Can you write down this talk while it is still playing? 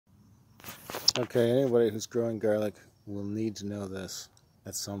Okay, anybody who's growing garlic will need to know this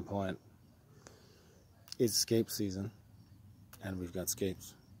at some point. It's scape season, and we've got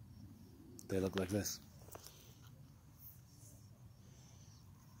scapes. They look like this.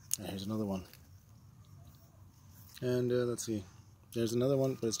 And here's another one. And let's see. There's another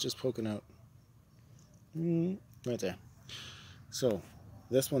one, but it's just poking out. Right there. So,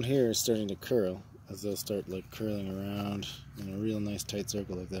 this one here is starting to curl, as they'll start like curling around in a real nice tight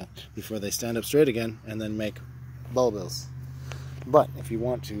circle like that, before they stand up straight again and then make bulbils. But if you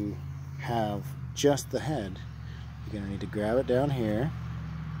want to have just the head, you're going to need to grab it down here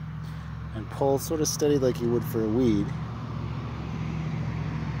and pull sort of steady like you would for a weed.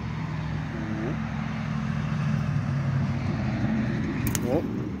 Oh,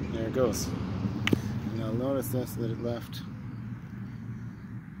 there it goes. Now notice this, that it left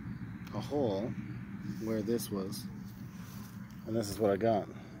a hole where this was, and this is what I got,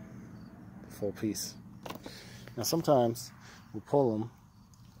 the full piece. Now sometimes we'll pull them,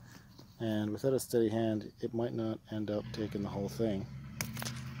 and without a steady hand it might not end up taking the whole thing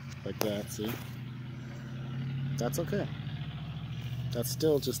like that. See, that's okay. That's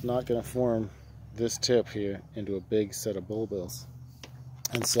still just not going to form this tip here into a big set of bulbils.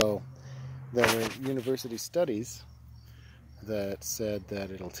 And so there were university studies that said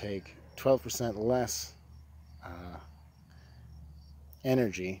that it'll take 12% less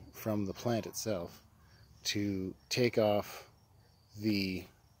energy from the plant itself to take off the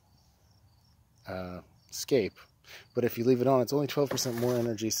scape. But if you leave it on, it's only 12% more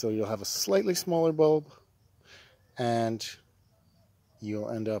energy, so you'll have a slightly smaller bulb, and you'll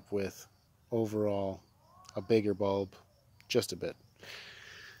end up with overall a bigger bulb, just a bit.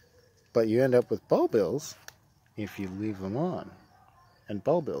 But you end up with bulbils if you leave them on. And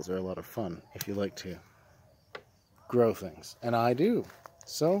bulbils are a lot of fun if you like to grow things. And I do.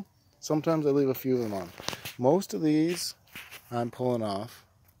 So sometimes I leave a few of them on. Most of these I'm pulling off,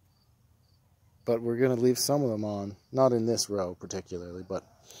 but we're going to leave some of them on. Not in this row particularly, but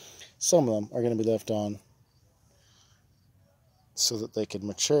some of them are going to be left on so that they can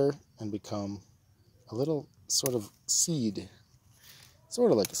mature and become a little sort of seed.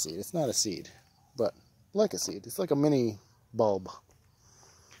 Sort of like a seed. It's not a seed, but like a seed. It's like a mini bulb,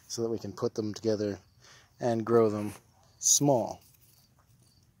 so that we can put them together and grow them small.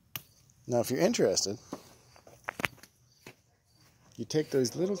 Now, if you're interested, you take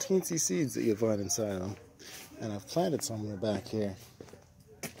those little teensy seeds that you find inside of them, and I've planted some in the back here,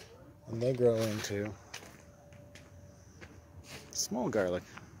 and they grow into small garlic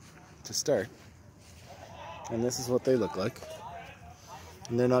to start. And this is what they look like.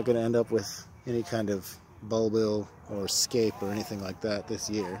 And they're not going to end up with any kind of bulbil or scape or anything like that this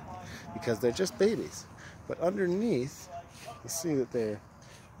year, because they're just babies. But underneath, you see that they're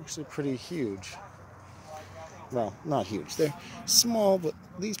actually pretty huge. Well, not huge. They're small, but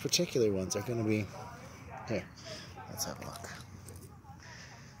these particular ones are going to be... Here, let's have a look.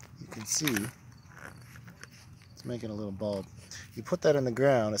 You can see it's making a little bulb. You put that in the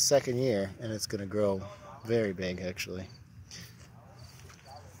ground a second year, and it's going to grow very big, actually.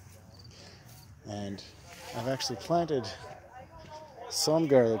 And I've actually planted some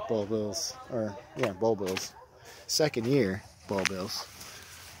garlic bulbils, bulbils, second year bulbils,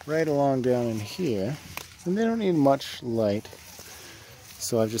 right along down in here. And they don't need much light,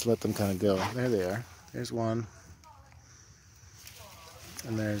 so I've just let them kind of go. There they are. There's one.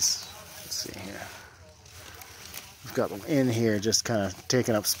 And there's, let's see here. We've got them in here just kind of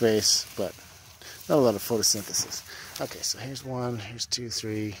taking up space, but not a lot of photosynthesis. Okay, so here's one, here's 2,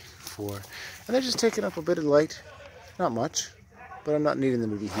 3, 4. And they're just taking up a bit of light. Not much, but I'm not needing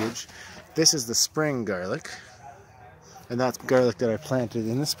them to be huge. This is the spring garlic. And that's garlic that I planted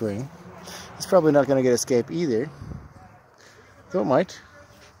in the spring. It's probably not going to get a scape either, though it might.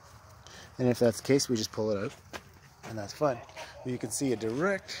 And if that's the case, we just pull it out, and that's fine. But you can see a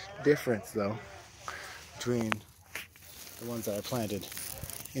direct difference, though, between the ones that I planted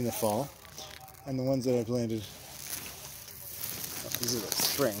in the fall and the ones that I planted. Oh, these are the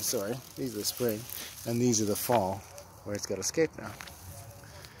spring, sorry. These are the spring, and these are the fall, where it's got a scape now.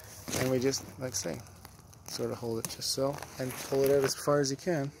 And we just, like I say, sort of hold it just so, and pull it out as far as you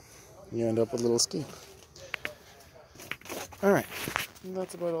can. You end up with a little scape. Alright,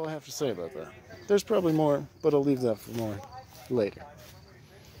 that's about all I have to say about that. There's probably more, but I'll leave that for more later.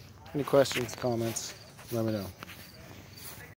 Any questions, comments, let me know.